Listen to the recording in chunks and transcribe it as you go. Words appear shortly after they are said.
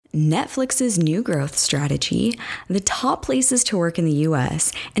Netflix's new growth strategy, the top places to work in the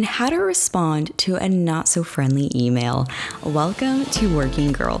US, and how to respond to a not so friendly email. Welcome to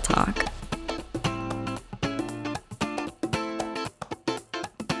Working Girl Talk.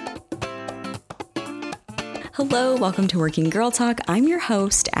 Hello, welcome to Working Girl Talk. I'm your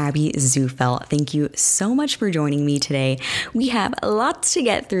host, Abby Zufelt. Thank you so much for joining me today. We have lots to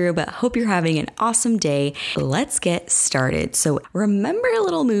get through, but hope you're having an awesome day. Let's get started. So remember a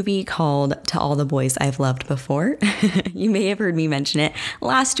little movie called To All the Boys I've Loved Before? You may have heard me mention it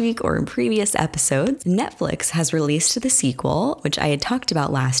last week or in previous episodes. Netflix has released the sequel, which I had talked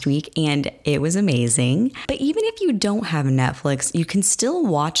about last week, and it was amazing. But even if you don't have Netflix, you can still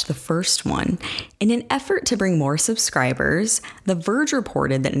watch the first one. In an effort to bring more subscribers, The Verge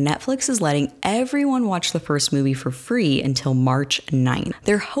reported that Netflix is letting everyone watch the first movie for free until March 9th.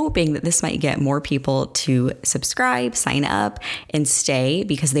 They're hoping that this might get more people to subscribe, sign up, and stay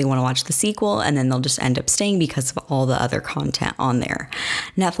because they want to watch the sequel, and then they'll just end up staying because of all the other content on there.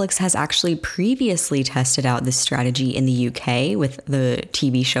 Netflix has actually previously tested out this strategy in the UK with the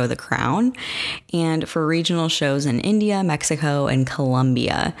TV show The Crown, and for regional shows in India, Mexico, and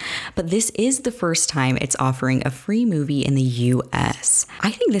Colombia. But this is the first time it's offering a free movie in the US. I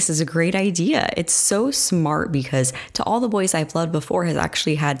think this is a great idea. It's so smart because To All the Boys I've Loved Before has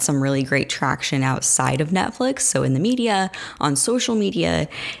actually had some really great traction outside of Netflix. So in the media, on social media.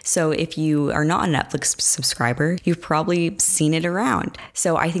 So if you are not a Netflix subscriber, you've probably seen it around.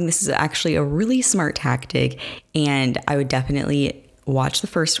 So I think this is actually a really smart tactic, and I would definitely watch the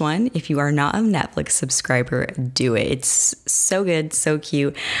first one. If you are not a Netflix subscriber, do it. It's so good, so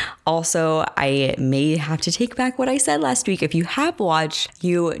cute. Also, I may have to take back what I said last week. If you have watched,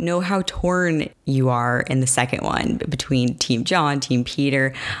 you know how torn you are in the second one between Team John, Team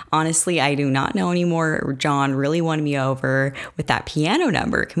Peter. Honestly, I do not know anymore. John really won me over with that piano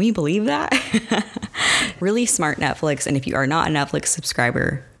number. Can we believe that? Really smart Netflix. And if you are not a Netflix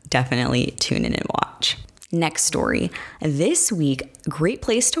subscriber, definitely tune in and watch. Next story. This week, Great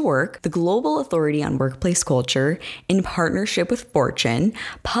Place to Work, the global authority on workplace culture, in partnership with Fortune,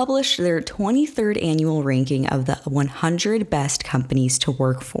 published their 23rd annual ranking of the 100 best companies to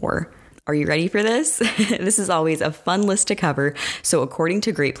work for. Are you ready for this? This is always a fun list to cover. So according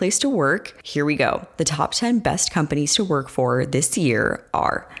to Great Place to Work, here we go. The top 10 best companies to work for this year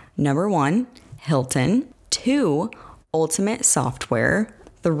are number 1, Hilton, 2, Ultimate Software,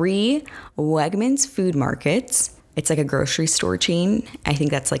 3, Wegmans Food Markets. It's like a grocery store chain. I think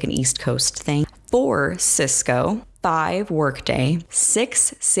that's like an East Coast thing. 4, Cisco. 5, Workday.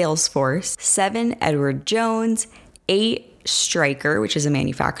 6, Salesforce. 7, Edward Jones. 8, Stryker, which is a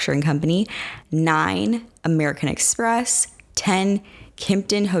manufacturing company. 9, American Express. 10,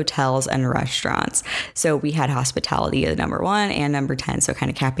 Kimpton Hotels and Restaurants. So we had hospitality at number 1 and number 10, so kind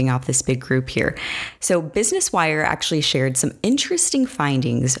of capping off this big group here. So Business Wire actually shared some interesting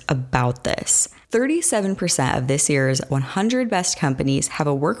findings about this. 37% of this year's 100 best companies have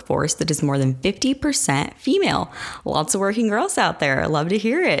a workforce that is more than 50% female. Lots of working girls out there. I love to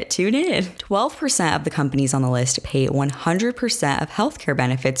hear it. Tune in. 12% of the companies on the list pay 100% of healthcare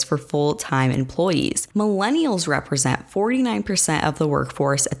benefits for full-time employees. Millennials represent 49% of the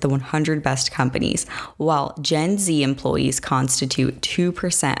workforce at the 100 best companies, while Gen Z employees constitute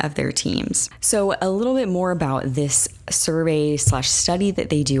 2% of their teams. So a little bit more about this survey/study that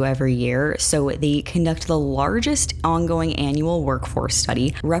they do every year. So they conduct the largest ongoing annual workforce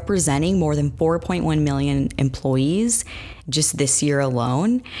study representing more than 4.1 million employees just this year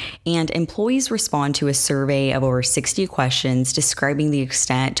alone. And employees respond to a survey of over 60 questions describing the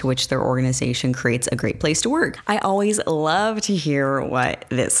extent to which their organization creates a great place to work. I always love to hear what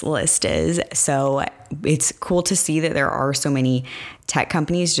this list is. So it's cool to see that there are so many tech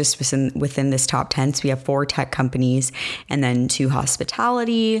companies just within this top 10. So we have 4 tech companies, and then 2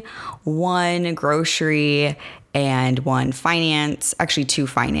 hospitality, 1 grocery, and 1 finance, actually 2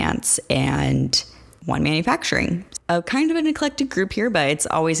 finance, and 1 manufacturing. A kind of an eclectic group here, but it's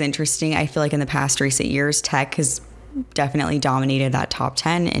always interesting. I feel like in the past recent years, tech has definitely dominated that top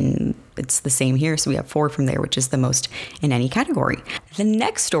 10, and it's the same here. So we have 4 from there, which is the most in any category. The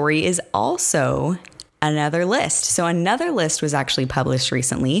next story is also another list. So another list was actually published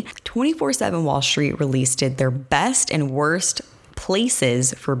recently. 24/7 Wall Street released their best and worst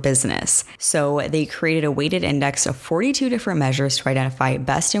places for business. So they created a weighted index of 42 different measures to identify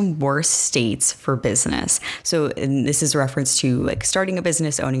best and worst states for business. So this is reference to like starting a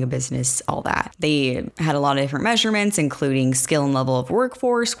business, owning a business, all that. They had a lot of different measurements, including skill and level of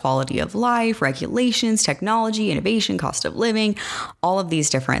workforce, quality of life, regulations, technology, innovation, cost of living, all of these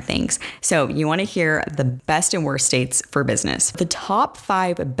different things. So you want to hear the best and worst states for business. The top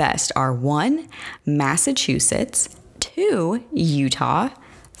 5 best are 1, Massachusetts, 2, Utah,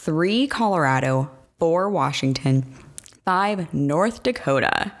 3, Colorado, 4, Washington, 5, North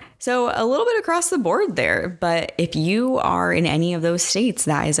Dakota. So a little bit across the board there, but if you are in any of those states,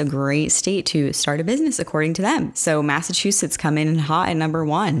 that is a great state to start a business according to them. So Massachusetts come in hot at number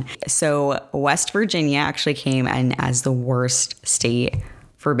 1. So West Virginia actually came in as the worst state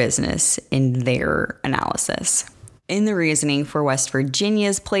for business in their analysis. In the reasoning for West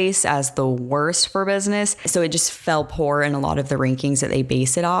Virginia's place as the worst for business, so it just fell poor in a lot of the rankings that they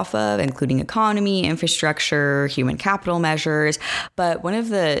base it off of, including economy, infrastructure, human capital measures. But one of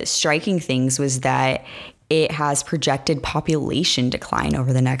the striking things was that it has projected population decline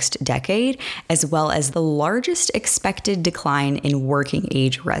over the next decade, as well as the largest expected decline in working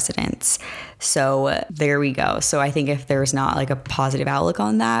age residents. So there we go. So I think if there's not like a positive outlook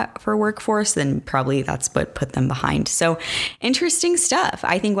on that for workforce, then probably that's what put them behind. So interesting stuff.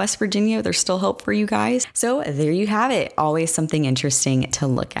 I think West Virginia, there's still hope for you guys. So there you have it. Always something interesting to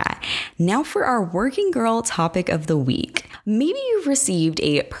look at. Now for our working girl topic of the week. Maybe you've received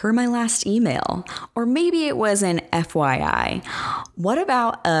a per my last email, or maybe it was an FYI. What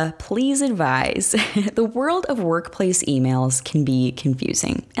about a please advise? The world of workplace emails can be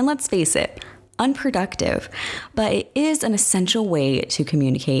confusing. And let's face it, unproductive, but it is an essential way to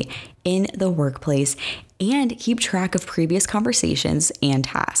communicate in the workplace and keep track of previous conversations and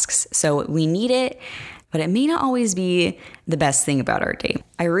tasks. So we need it, but it may not always be the best thing about our day.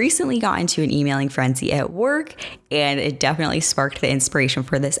 I recently got into an emailing frenzy at work, and it definitely sparked the inspiration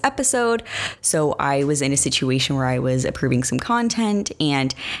for this episode. So I was in a situation where I was approving some content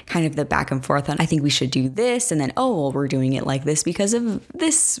and kind of the back and forth on, I think we should do this. And then, oh, well, we're doing it like this because of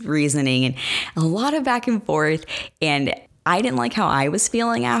this reasoning, and a lot of back and forth. And I didn't like how I was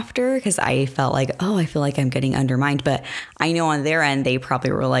feeling after, because I felt like, oh, I feel like I'm getting undermined. But I know on their end, they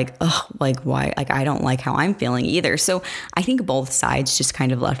probably were like, oh, like, why? Like, I don't like how I'm feeling either. So I think both sides just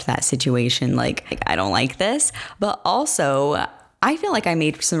kind of left that situation like I don't like this. But also, I feel like I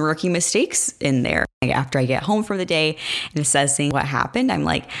made some rookie mistakes in there. Like, after I get home for the day and assessing what happened, I'm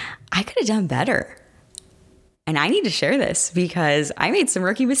like, I could have done better. And I need to share this because I made some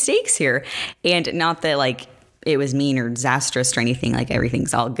rookie mistakes here. And not that like it was mean or disastrous or anything, like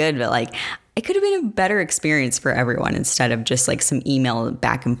everything's all good, but like it could have been a better experience for everyone instead of just like some email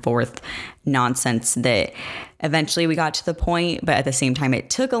back and forth nonsense that eventually we got to the point, but at the same time,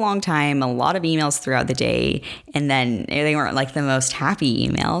 it took a long time, a lot of emails throughout the day, and then they weren't like the most happy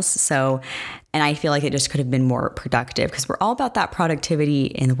emails. So, and I feel like it just could have been more productive because we're all about that productivity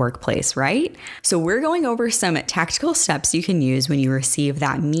in the workplace, right? So we're going over some tactical steps you can use when you receive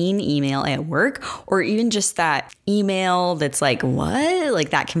that mean email at work, or even just that email that's like, what?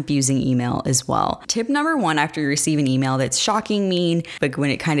 Like that confusing email as well. Tip number 1, after you receive an email that's shocking, mean, but when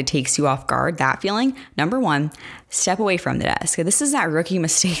it kind of takes you off guard, that feeling, number 1, step away from the desk. This is that rookie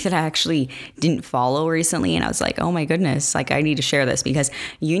mistake that I actually didn't follow recently. And I was like, oh my goodness, like I need to share this because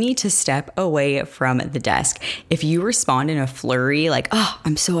you need to step away from the desk. If you respond in a flurry, like, oh,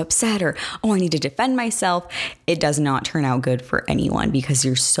 I'm so upset, or, oh, I need to defend myself, it does not turn out good for anyone because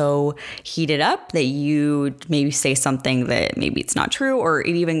you're so heated up that you maybe say something that maybe it's not true, or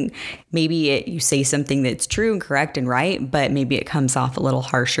even maybe you say something that's true and correct and right, but maybe it comes off a little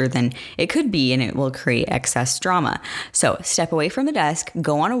harsher than it could be, and it will create excess drama. So step away from the desk,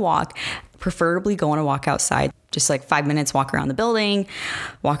 go on a walk, preferably go on a walk outside, just like 5 minutes, walk around the building,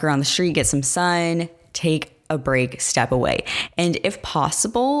 walk around the street, get some sun, take a break, step away. And if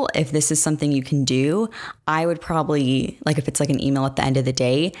possible, if this is something you can do, I would probably, like if it's like an email at the end of the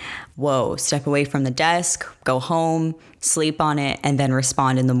day, step away from the desk, go home, sleep on it, and then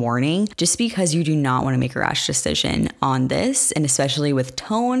respond in the morning, just because you do not want to make a rash decision on this. And especially with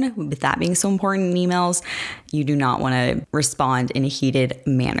tone, with that being so important in emails, you do not want to respond in a heated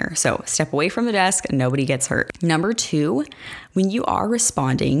manner. So step away from the desk, nobody gets hurt. Number 2, when you are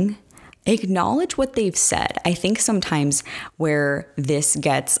responding, acknowledge what they've said. I think sometimes where this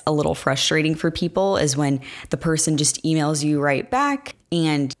gets a little frustrating for people is when the person just emails you right back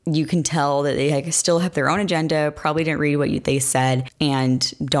and you can tell that they like still have their own agenda, probably didn't read what they said,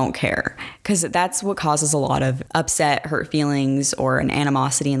 and don't care. Because that's what causes a lot of upset, hurt feelings, or an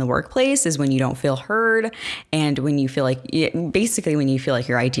animosity in the workplace, is when you don't feel heard, and when you feel like, basically when you feel like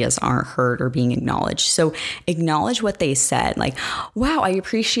your ideas aren't heard or being acknowledged. So acknowledge what they said. Like, wow, I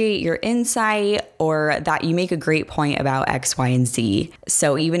appreciate your insight, or that you make a great point about X, Y, and Z.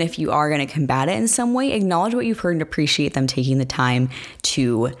 So even if you are going to combat it in some way, acknowledge what you've heard and appreciate them taking the time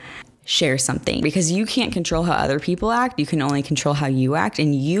to share something, because you can't control how other people act. You can only control how you act,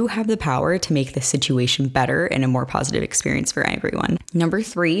 and you have the power to make the situation better and a more positive experience for everyone. Number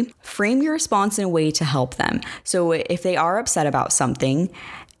 3, frame your response in a way to help them. So if they are upset about something,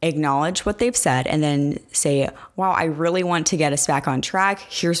 acknowledge what they've said and then say, wow, I really want to get us back on track.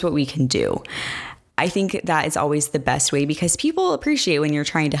 Here's what we can do. I think that is always the best way, because people appreciate when you're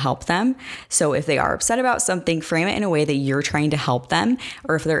trying to help them. So if they are upset about something, frame it in a way that you're trying to help them.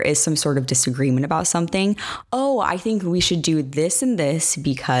 Or if there is some sort of disagreement about something, oh, I think we should do this and this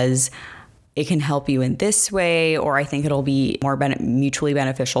because it can help you in this way, or I think it'll be more mutually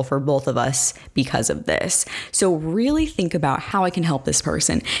beneficial for both of us because of this. So really think about how I can help this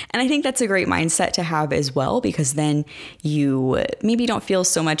person. And I think that's a great mindset to have as well, because then you maybe don't feel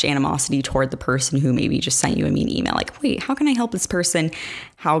so much animosity toward the person who maybe just sent you a mean email. Like, wait, how can I help this person?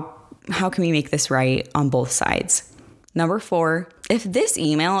 How can we make this right on both sides? Number 4, if this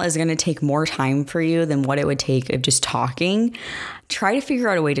email is going to take more time for you than what it would take of just talking, try to figure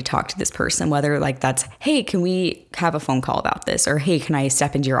out a way to talk to this person, whether like that's, hey, can we have a phone call about this? Or, hey, can I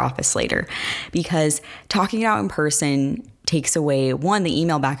step into your office later? Because talking it out in person takes away, one, the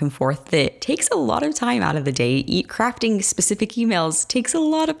email back and forth that takes a lot of time out of the day. Crafting specific emails takes a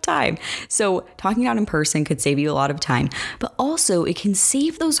lot of time. So talking out in person could save you a lot of time, but also it can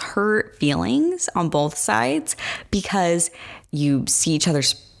save those hurt feelings on both sides, because you see each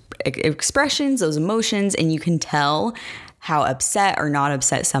other's expressions, those emotions, and you can tell how upset or not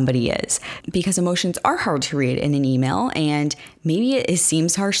upset somebody is, because emotions are hard to read in an email. And maybe it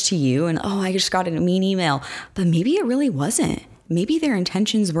seems harsh to you and, oh, I just got a mean email, but maybe it really wasn't. Maybe their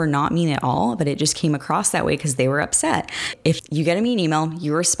intentions were not mean at all, but it just came across that way because they were upset. If you get a mean email,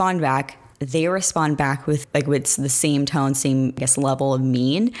 you respond back, they respond back with it's the same tone, same, level of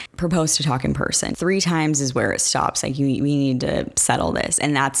mean. Propose to talk in person. 3 times is where it stops. Like, we need to settle this.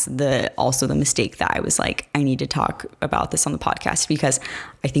 And that's also the mistake that I was like, I need to talk about this on the podcast, because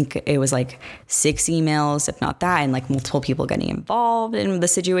I think it was 6 emails, if not that, and multiple people getting involved in the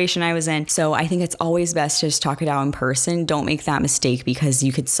situation I was in. So I think it's always best to just talk it out in person. Don't make that mistake, because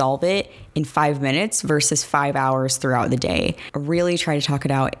you could solve it in 5 minutes versus 5 hours throughout the day. Really try to talk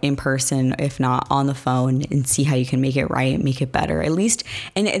it out in person, if not on the phone, and see how you can make it right, make it better, at least.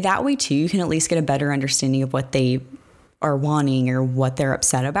 And that way too, you can at least get a better understanding of what they are wanting or what they're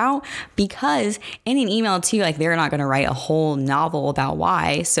upset about, because in an email too, they're not going to write a whole novel about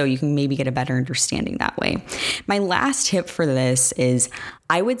why, so you can maybe get a better understanding that way. My last tip for this is,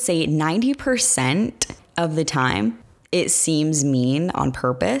 I would say 90% of the time it seems mean on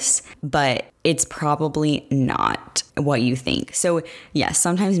purpose, but it's probably not what you think. So yes,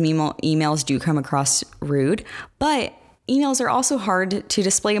 sometimes emails do come across rude, but emails are also hard to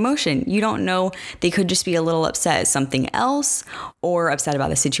display emotion. You don't know, they could just be a little upset at something else, or upset about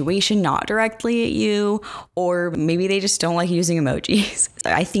the situation, not directly at you, or maybe they just don't like using emojis.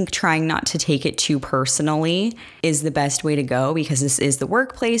 I think trying not to take it too personally is the best way to go, because this is the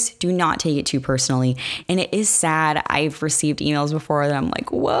workplace. Do not take it too personally. And it is sad. I've received emails before that I'm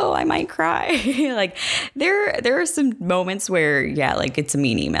like, whoa, I might cry. There are some moments where, it's a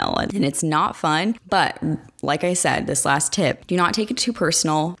mean email and it's not fun. But like I said, this last tip, do not take it too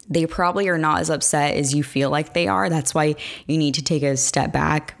personal. They probably are not as upset as you feel like they are. That's why you need to take a step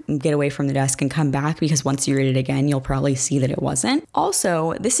back, get away from the desk and come back, because once you read it again, you'll probably see that it wasn't.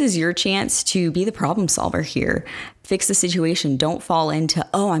 Also, this is your chance to be the problem solver here. Fix the situation. Don't fall into,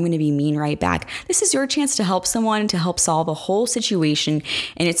 oh, I'm going to be mean right back. This is your chance to help someone, to help solve a whole situation.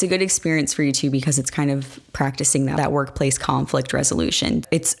 And it's a good experience for you too, because it's kind of practicing that workplace conflict resolution.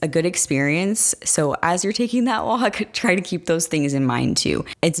 It's a good experience. So as you're taking that walk, try to keep those things in mind too.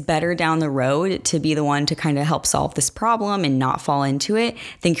 It's better down the road to be the one to kind of help solve this problem and not fall into it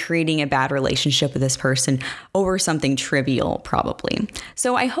than creating a bad relationship with this person over something trivial, probably.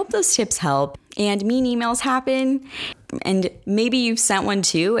 So I hope those tips help. And mean emails happen, and maybe you've sent one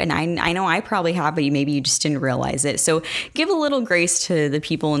too, and I know I probably have, but maybe you just didn't realize it. So give a little grace to the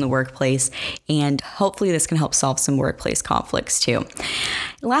people in the workplace, and hopefully this can help solve some workplace conflicts too.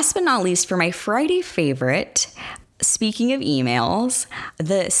 Last but not least, for my Friday favorite, Speaking of emails,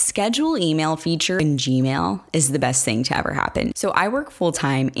 the schedule email feature in Gmail is the best thing to ever happen. So I work full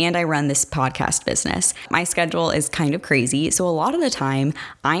time and I run this podcast business. My schedule is kind of crazy. So a lot of the time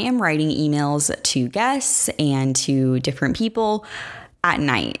I am writing emails to guests and to different people at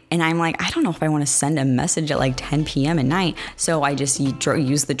night. And I'm like, I don't know if I want to send a message at like 10 p.m. at night. So I just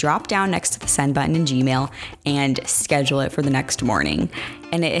use the drop down next to the send button in Gmail and schedule it for the next morning.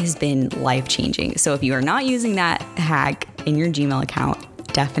 And it has been life changing. So if you are not using that hack in your Gmail account,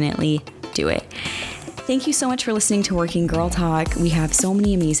 definitely do it. Thank you so much for listening to Working Girl Talk. We have so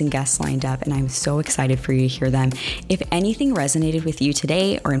many amazing guests lined up, and I'm so excited for you to hear them. If anything resonated with you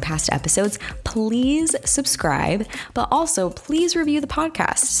today or in past episodes, please subscribe, but also please review the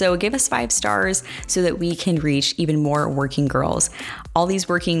podcast. So give us 5 stars so that we can reach even more working girls, all these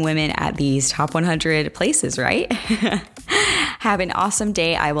working women at these top 100 places, right? Have an awesome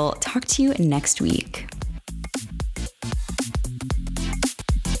day. I will talk to you next week.